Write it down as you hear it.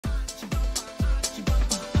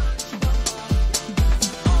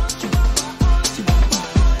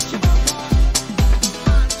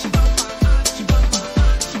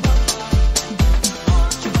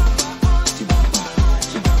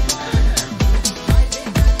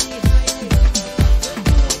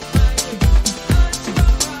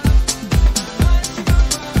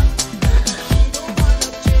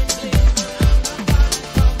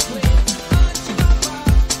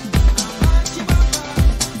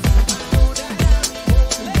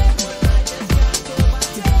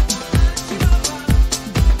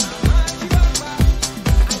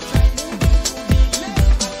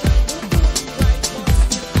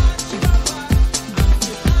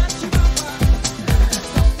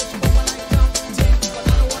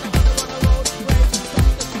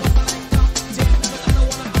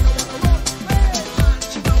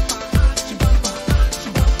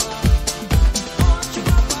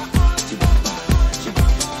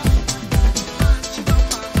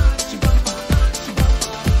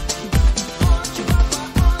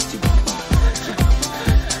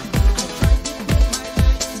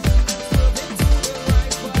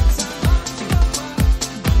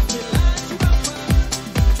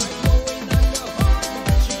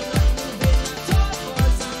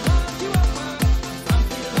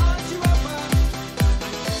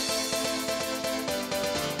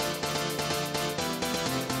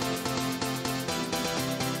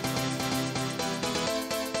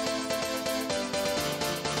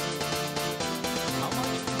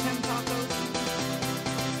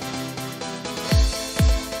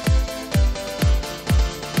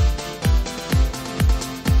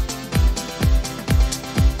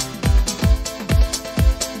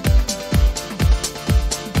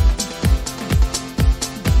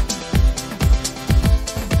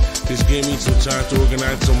Give me some time to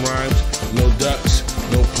organize some rhymes. No ducks,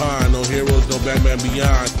 no pond, no heroes, no Batman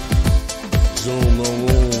Beyond. Zoom, no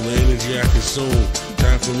room, the energy I consume.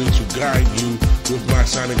 Time for me to guide you with my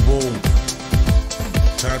sonic boom.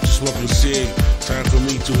 Time to smoke a cig, time for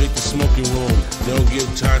me to hit the smoking room. Don't give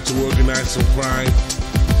time to organize some crime.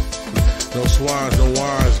 No swans, no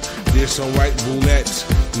wands, there's some white brunettes,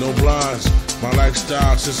 no blondes. My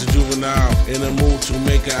lifestyle since a juvenile, in the mood to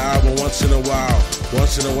make an album once in a while.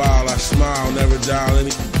 Once in a while I smile, never dial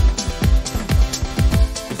any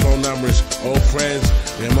phone numbers, old friends,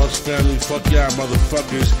 and most family. Fuck y'all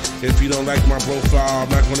motherfuckers. If you don't like my profile, I'm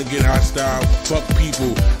not gonna get hostile. Fuck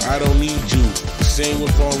people, I don't need you. Same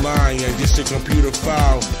with online, yeah, just a computer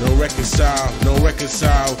file. No reconcile, no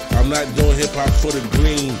reconcile. I'm not doing hip hop for the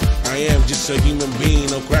green. I am just a human being,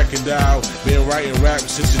 no crocodile. Been writing rap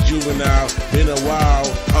since a juvenile. Been a while,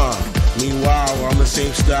 meanwhile, I'm the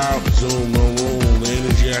same style. Zoom, no room, the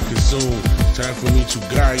energy I consume. Time for me to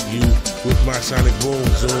guide you with my sonic boom.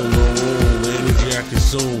 Zoom, no room, the energy I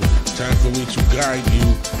consume. Time for me to guide you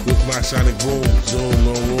with my sonic boom. Zoom,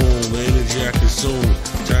 no room, the energy I consume.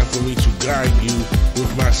 Time for me to guide you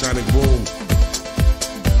with my sonic boom.